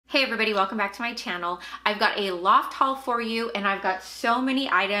Hey everybody, welcome back to my channel. I've got a loft haul for you and I've got so many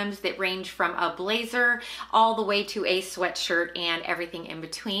items that range from a blazer all the way to a sweatshirt and everything in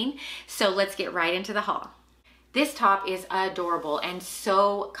between. So let's get right into the haul. This top is adorable and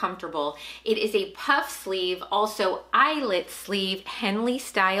so comfortable. It is a puff sleeve, also eyelet sleeve, Henley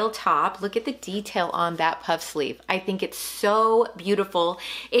style top. Look at the detail on that puff sleeve. I think it's so beautiful.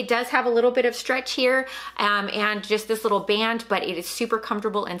 It does have a little bit of stretch here and just this little band, but it is super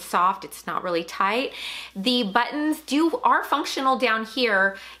comfortable and soft. It's not really tight. The buttons are functional down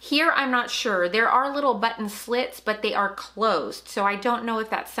here. Here, I'm not sure. There are little button slits, but they are closed. So I don't know if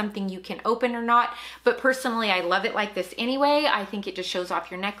that's something you can open or not, but personally, I love it like this anyway. I think it just shows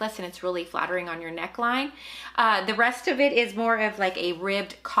off your necklace and it's really flattering on your neckline. The rest of it is more of like a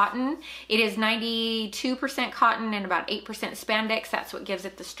ribbed cotton. It is 92% cotton and about 8% spandex. That's what gives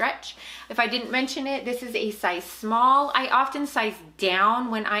it the stretch. If I didn't mention it, this is a size small. I often size down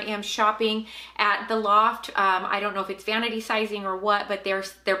when I am shopping at the loft. I don't know if it's vanity sizing or what, but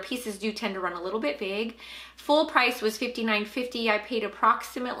their pieces do tend to run a little bit big. Full price was $59.50. I paid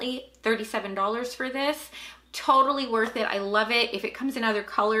approximately $37 for this. Totally worth it. I love it. If it comes in other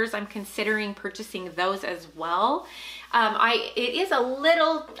colors, I'm considering purchasing those as well. It is a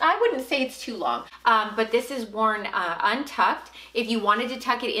little, I wouldn't say it's too long, but this is worn untucked. If you wanted to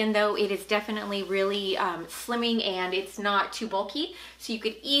tuck it in though, it is definitely really slimming and it's not too bulky. So you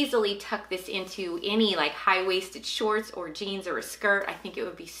could easily tuck this into any like high-waisted shorts or jeans or a skirt. I think it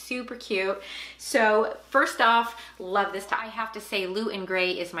would be super cute. So first off, love this top. I have to say Blue and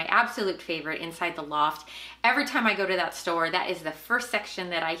Gray is my absolute favorite inside the loft. Every time I go to that store, that is the first section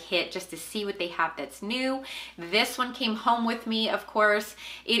that I hit just to see what they have that's new. This one came home with me, of course.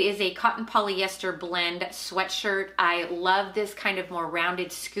 It is a cotton polyester blend sweatshirt. I love this kind of more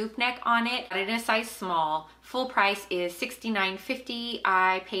rounded scoop neck on it. Got it in a size small. Full price is $69.50.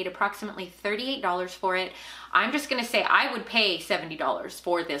 I paid approximately $38 for it. I'm just gonna say I would pay $70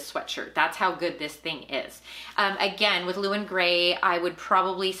 for this sweatshirt. That's how good this thing is. Again, with Blue and Gray, I would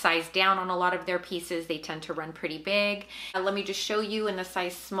probably size down on a lot of their pieces. They tend to run pretty big. Let me just show you in the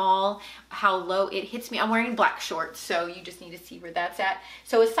size small how low it hits me. I'm wearing black shorts, so you just need to see where that's at.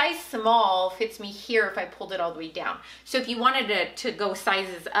 So a size small fits me here if I pulled it all the way down. So if you wanted to go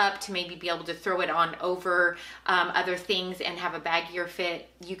sizes up to maybe be able to throw it on over other things and have a baggier fit,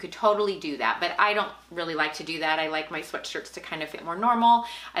 you could totally do that. But I don't really like to do that. I like my sweatshirts to kind of fit more normal.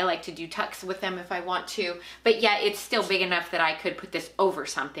 I like to do tucks with them if I want to, but yeah, it's still big enough that I could put this over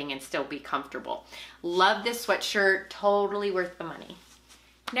something and still be comfortable. Love this sweatshirt, totally worth the money.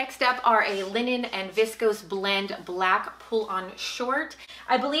 Next up are a linen and viscose blend black pull-on short.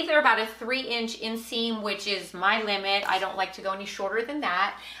 I believe they're about a 3-inch inseam, which is my limit. I don't like to go any shorter than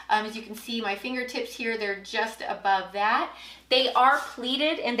that. As you can see, my fingertips here, they're just above that. They are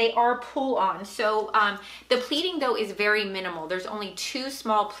pleated and they are pull-on. So the pleating though is very minimal. There's only 2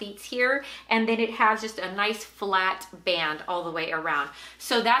 small pleats here, and then it has just a nice flat band all the way around.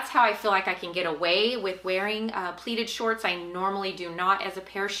 So that's how I feel like I can get away with wearing pleated shorts. I normally do not as a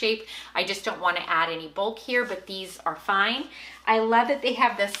pear shape. I just don't want to add any bulk here, but these are fine. I love that they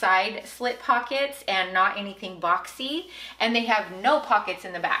have the side slit pockets and not anything boxy, and they have no pockets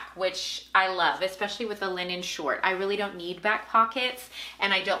in the back, which I love, especially with a linen short. I really don't need back pockets,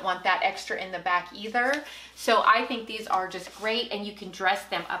 and I don't want that extra in the back either. So I think these are just great, and you can dress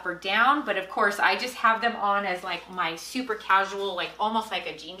them up or down, but of course I just have them on as like my super casual, like almost like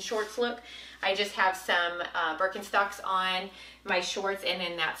a jean shorts look. I just have some Birkenstocks on my shorts and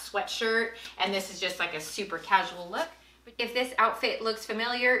in that sweatshirt, and this is just like a super casual look. If this outfit looks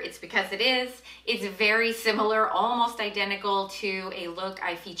familiar, it's because it is. It's very similar, almost identical to a look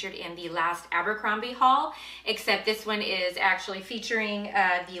I featured in the last Abercrombie haul, except this one is actually featuring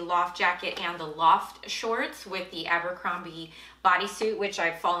the loft jacket and the loft shorts with the Abercrombie bodysuit, which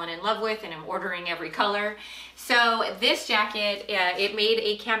I've fallen in love with and I'm ordering every color. So this jacket, it made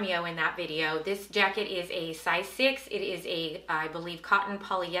a cameo in that video. This jacket is a size 6. It is a, I believe, cotton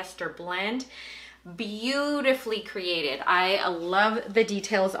polyester blend. Beautifully created. I love the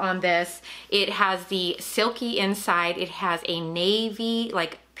details on this. It has the silky inside. It has a navy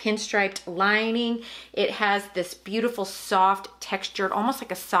like pinstriped lining. It has this beautiful soft textured, almost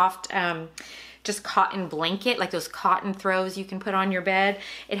like a soft just cotton blanket, like those cotton throws you can put on your bed.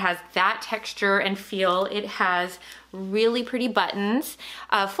 It has that texture and feel. It has really pretty buttons.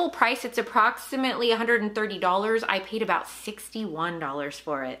 Full price, it's approximately $130. I paid about $61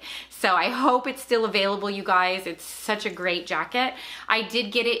 for it. So I hope it's still available, you guys. It's such a great jacket. I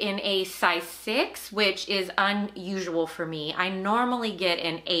did get it in a size 6, which is unusual for me. I normally get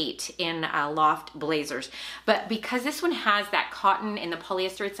an 8 in Loft blazers, but because this one has that cotton and the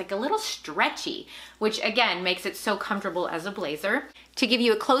polyester, it's like a little stretchy, which again makes it so comfortable as a blazer. To give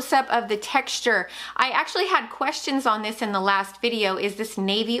you a close-up of the texture, I actually had questions on this in the last video. Is this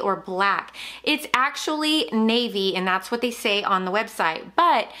navy or black? It's actually navy, and that's what they say on the website.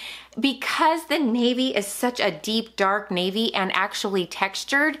 But because the navy is such a deep, dark navy and actually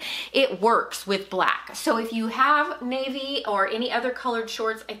textured, it works with black. So if you have navy or any other colored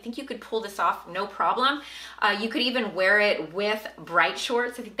shorts, I think you could pull this off, no problem. You could even wear it with bright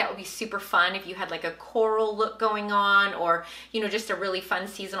shorts. I think that would be super fun if you had like a coral look going on, or, you know, just a really fun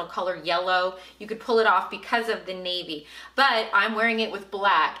seasonal color, yellow. You could pull it off because of the navy. But I'm wearing it with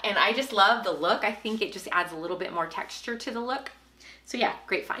black, and I just love the look. I think it just adds a little bit more texture to the look. So yeah,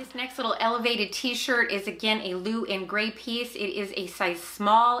 great find. This next little elevated t-shirt is again a blue and gray piece. It is a size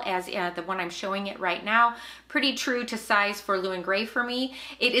small, as the one I'm showing it right now. Pretty true to size for blue and gray for me.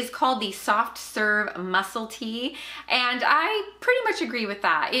 It is called the Soft Serve Muscle Tee, and I pretty much agree with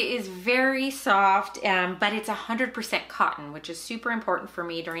that. It is very soft, but it's 100% cotton, which is super important for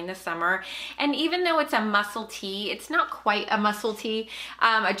me during the summer. And even though it's a muscle tee, it's not quite a muscle tee.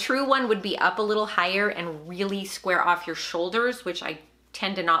 A true one would be up a little higher and really square off your shoulders, which I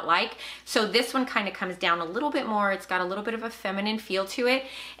tend to not like. So this one kind of comes down a little bit more. It's got a little bit of a feminine feel to it,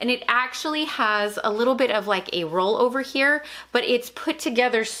 and it actually has a little bit of like a roll over here, but it's put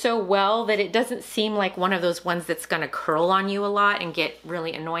together so well that it doesn't seem like one of those ones that's going to curl on you a lot and get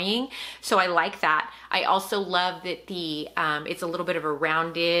really annoying. So I like that. I also love that the it's a little bit of a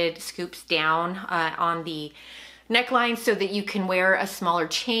rounded, scoops down on the neckline so that you can wear a smaller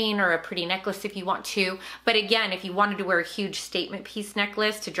chain or a pretty necklace if you want to. But again, if you wanted to wear a huge statement piece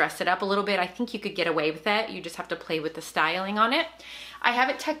necklace to dress it up a little bit, I think you could get away with it. You just have to play with the styling on it. I have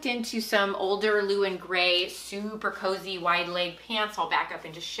it tucked into some older blue and gray, super cozy wide leg pants. I'll back up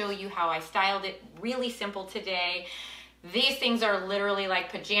and just show you how I styled it. Really simple today. These things are literally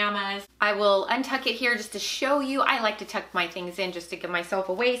like pajamas. I will untuck it here just to show you. I like to tuck my things in just to give myself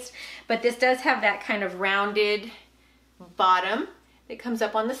a waist, but this does have that kind of rounded bottom that comes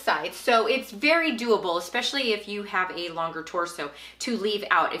up on the side. So it's very doable, especially if you have a longer torso, to leave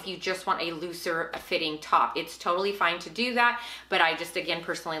out if you just want a looser fitting top. It's totally fine to do that, but I just, again,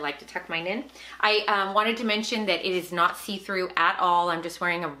 personally like to tuck mine in. I wanted to mention that it is not see-through at all. I'm just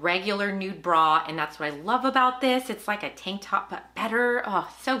wearing a regular nude bra, and that's what I love about this. It's like a tank top, but better.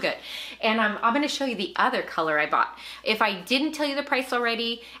 Oh, so good. And I'm going to show you the other color I bought. If I didn't tell you the price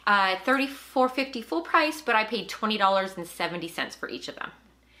already, $34.50 full price, but I paid $20.70 for each of them.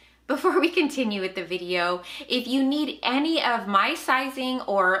 Before we continue with the video, if you need any of my sizing,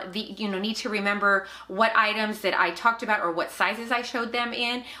 or need to remember what items that I talked about or what sizes I showed them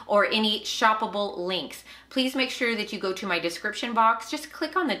in, or any shoppable links, please make sure that you go to my description box. Just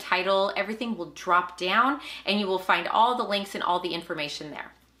click on the title. Everything will drop down and you will find all the links and all the information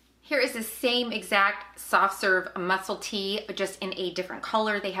there. Here is the same exact soft serve muscle tee, just in a different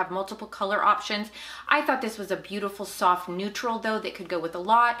color. They have multiple color options. I thought this was a beautiful soft neutral though that could go with a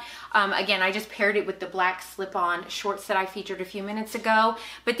lot. Again, I just paired it with the black slip-on shorts that I featured a few minutes ago.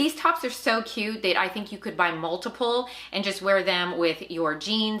 But these tops are so cute that I think you could buy multiple and just wear them with your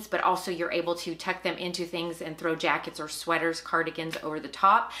jeans, but also you're able to tuck them into things and throw jackets or sweaters, cardigans over the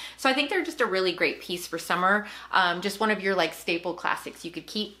top. So I think they're just a really great piece for summer. Just one of your like staple classics you could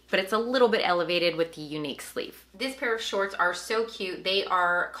keep, but it's a little bit elevated with the unique sleeve. This pair of shorts are so cute. They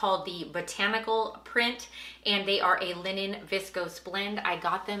are called the Botanical print, and they are a linen viscose blend. I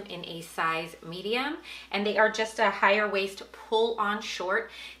got them in a size medium, and they are just a higher waist pull-on short.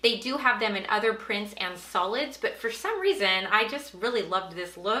 They do have them in other prints and solids, but for some reason, I just really loved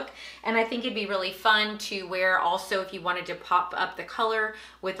this look, and I think it'd be really fun to wear also if you wanted to pop up the color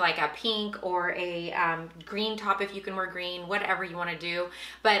with like a pink or a green top, if you can wear green, whatever you want to do.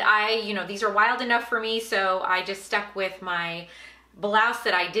 But these are wild enough for me, so I just stuck with my blouse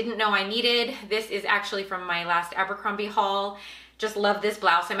that I didn't know I needed. This is actually from my last Abercrombie haul. Just love this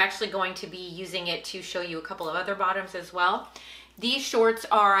blouse. I'm actually going to be using it to show you a couple of other bottoms as well. These shorts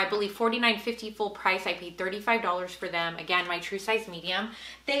are, I believe, $49.50 full price. I paid $35 for them. Again, my true size medium.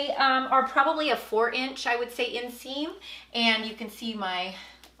 They are probably a 4-inch, I would say, inseam. And you can see my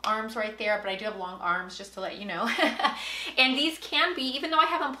arms right there, but I do have long arms, just to let you know. And these can be, even though I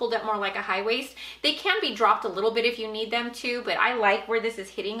have them pulled up more like a high waist, they can be dropped a little bit if you need them to, but I like where this is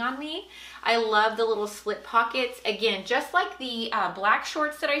hitting on me. I love the little slit pockets. Again, just like the black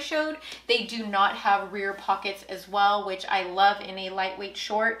shorts that I showed, they do not have rear pockets as well, which I love in a lightweight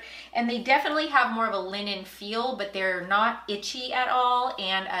short. And they definitely have more of a linen feel, but they're not itchy at all,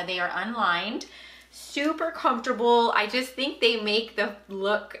 and they are unlined. Super comfortable. I just think they make the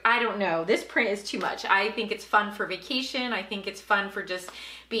look, I don't know, this print is too much. I think it's fun for vacation. I think it's fun for just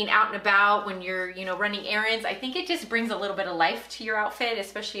being out and about when you're, you know, running errands. I think it just brings a little bit of life to your outfit,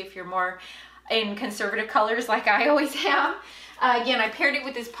 especially if you're more in conservative colors like I always am. Again, I paired it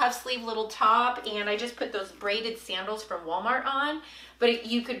with this puff sleeve little top, and I just put those braided sandals from Walmart on. But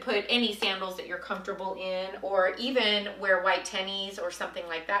you could put any sandals that you're comfortable in, or even wear white tennies or something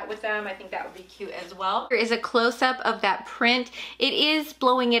like that with them. I think that would be cute as well. Here is a close-up of that print. It is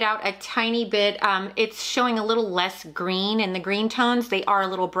blowing it out a tiny bit. It's showing a little less green in the green tones. They are a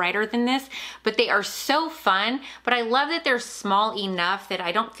little brighter than this, but they are so fun. But I love that they're small enough that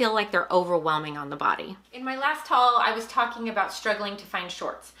I don't feel like they're overwhelming on the body. In my last haul, I was talking about struggling to find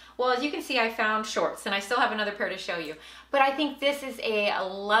shorts. Well, as you can see, I found shorts, and I still have another pair to show you. But I think this is a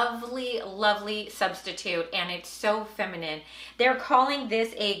lovely, lovely substitute, and it's so feminine. They're calling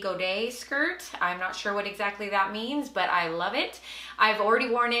this a godet skirt. I'm not sure what exactly that means, but I love it. I've already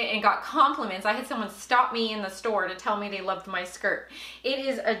worn it and got compliments. I had someone stop me in the store to tell me they loved my skirt. It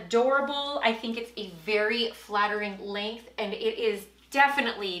is adorable. I think it's a very flattering length, and it is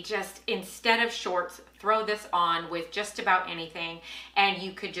definitely just, instead of shorts, throw this on with just about anything, and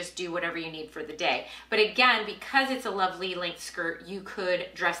you could just do whatever you need for the day. But again, because it's a lovely length skirt, you could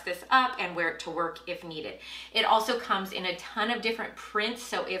dress this up and wear it to work if needed. It also comes in a ton of different prints,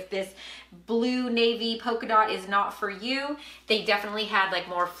 so if this blue navy polka dot is not for you, they definitely had like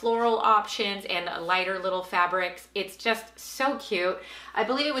more floral options and lighter little fabrics. It's just so cute. I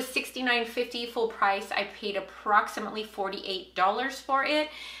believe it was $69.50 full price. I paid approximately $48 for it.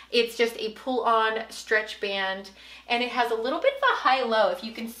 It's just a pull-on stretch band, and it has a little bit of a high-low, if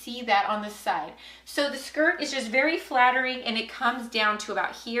you can see that on the side. So the skirt is just very flattering, and it comes down to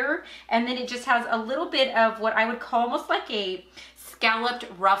about here, and then it just has a little bit of what I would call almost like a scalloped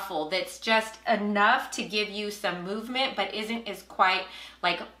ruffle that's just enough to give you some movement, but isn't as quite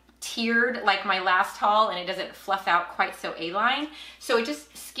like tiered like my last haul, and it doesn't fluff out quite so A-line. So it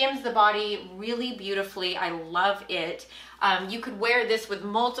just skims the body really beautifully. I love it. You could wear this with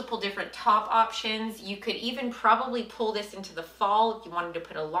multiple different top options. You could even probably pull this into the fall if you wanted to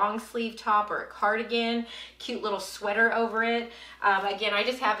put a long sleeve top or a cardigan, cute little sweater over it. Again, I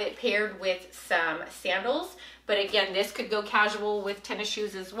just have it paired with some sandals, but again, this could go casual with tennis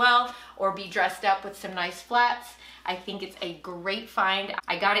shoes as well, or be dressed up with some nice flats. I think it's a great find.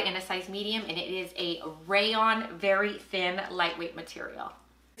 I got it in a size medium, and it is a rayon, very thin, lightweight material.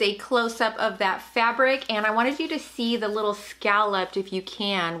 A close-up of that fabric, and I wanted you to see the little scalloped, if you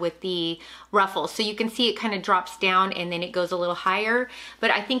can, with the ruffles. So you can see it kind of drops down and then it goes a little higher, but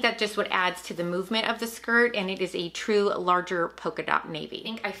I think that just what adds to the movement of the skirt, and it is a true larger polka dot navy. I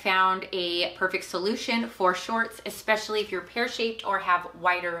think I found a perfect solution for shorts, especially if you're pear-shaped or have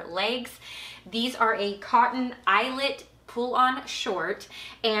wider legs. These are a cotton eyelet pull-on short,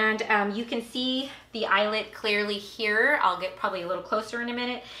 and you can see the eyelet clearly here. I'll get probably a little closer in a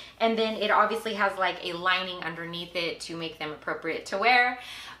minute. And then it obviously has like a lining underneath it to make them appropriate to wear,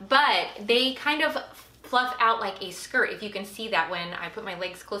 but they kind of fluff out like a skirt. If you can see that when I put my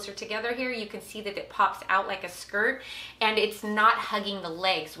legs closer together here, you can see that it pops out like a skirt, and it's not hugging the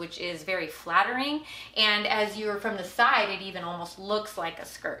legs, which is very flattering. And as you're from the side, it even almost looks like a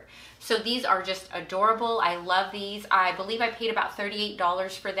skirt. So these are just adorable. I love these. I believe I paid about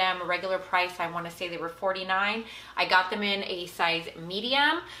 $38 for them. A regular price, I want to say they were $49. I got them in a size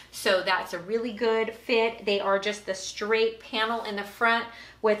medium, so that's a really good fit. They are just the straight panel in the front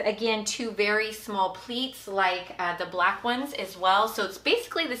with, again, two very small pleats like the black ones as well. So it's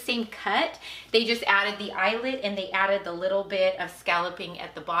basically the same cut. They just added the eyelet and they added the little bit of scalloping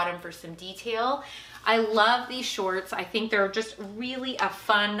at the bottom for some detail. I love these shorts. I think they're just really a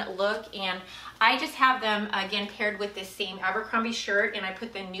fun look, and I just have them, again, paired with this same Abercrombie shirt, and I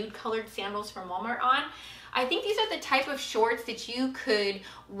put the nude colored sandals from Walmart on. I think these are the type of shorts that you could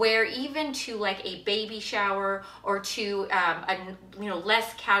wear even to like a baby shower or to a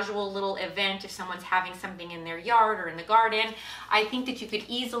less casual little event if someone's having something in their yard or in the garden. I think that you could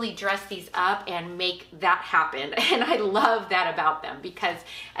easily dress these up and make that happen, and I love that about them because,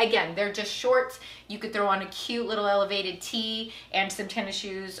 again, they're just shorts. You could throw on a cute little elevated tee and some tennis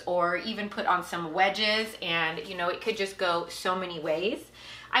shoes, or even put on some wedges, and it could just go so many ways.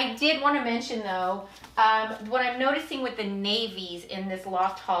 I did want to mention though, what I'm noticing with the navies in this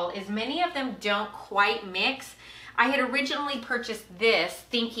Loft haul is many of them don't quite mix. I had originally purchased this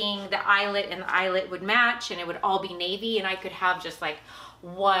thinking the eyelet and the eyelet would match and it would all be navy and I could have just like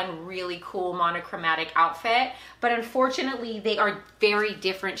one really cool monochromatic outfit, but unfortunately they are very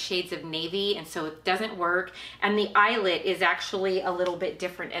different shades of navy and so it doesn't work, and the eyelet is actually a little bit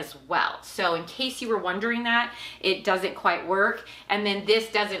different as well. So in case you were wondering that, it doesn't quite work, and then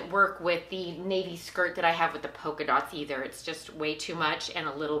this doesn't work with the navy skirt that I have with the polka dots either. It's just way too much and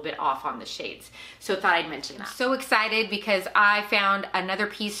a little bit off on the shades. So I thought I'd mention that. I'm so excited because I found another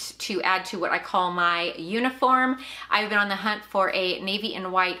piece to add to what I call my uniform. I've been on the hunt for a navy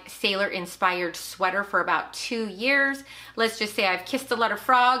and white sailor inspired sweater for about 2 years. Let's just say I've kissed a lot of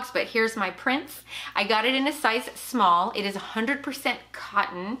frogs, but here's my prints. I got it in a size small. It is 100%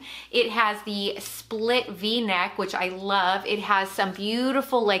 cotton. It has the split V-neck, which I love. It has some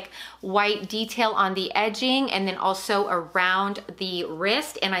beautiful like white detail on the edging and then also around the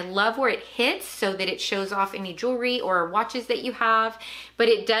wrist, and I love where it hits so that it shows off any jewelry or watches that you have. But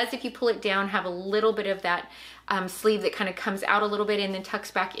it does, if you pull it down, have a little bit of that sleeve that kind of comes out a little bit and then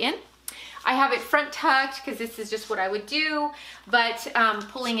tucks back in. I have it front tucked because this is just what I would do, but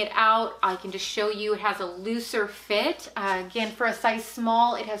pulling it out, I can just show you it has a looser fit. Again, for a size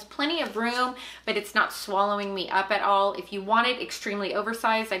small, it has plenty of room, but it's not swallowing me up at all. If you want it extremely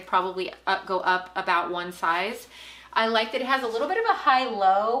oversized, I'd probably go up about 1 size. I like that it has a little bit of a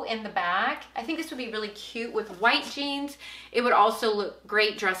high-low in the back. I think this would be really cute with white jeans. It would also look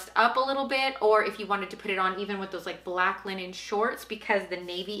great dressed up a little bit, or if you wanted to put it on even with those like black linen shorts, because the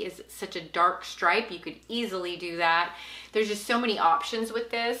navy is such a dark stripe, you could easily do that. There's just so many options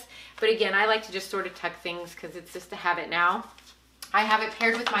with this. But again, I like to just sort of tuck things because it's just a habit now. I have it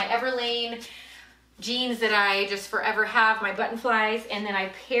paired with my EVERLANE jeans that I just forever have, my button flies, and then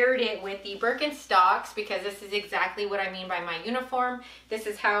I paired it with the Birkenstocks because this is exactly what I mean by my uniform. This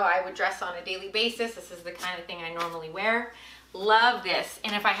is how I would dress on a daily basis. This is the kind of thing I normally wear. Love this.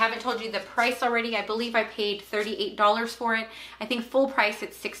 And if I haven't told you the price already, I believe I paid $38 for it. I think full price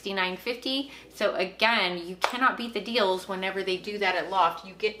it's $69.50. So again, you cannot beat the deals whenever they do that at Loft.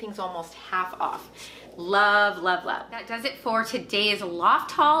 You get things almost half off. Love, love, love. That does it for today's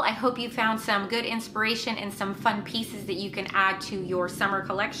Loft haul. I hope you found some good inspiration and some fun pieces that you can add to your summer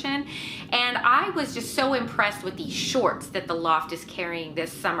collection. And I was just so impressed with these shorts that the Loft is carrying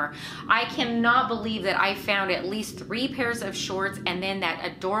this summer. I cannot believe that I found at least 3 pairs of shorts and then that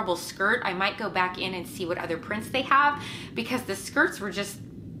adorable skirt. I might go back in and see what other prints they have because the skirts were just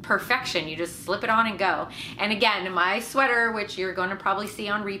perfection. You just slip it on and go. And again, my sweater, which you're going to probably see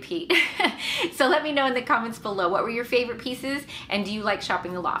on repeat. So let me know in the comments below, what were your favorite pieces and do you like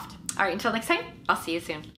shopping the Loft? All right, until next time, I'll see you soon.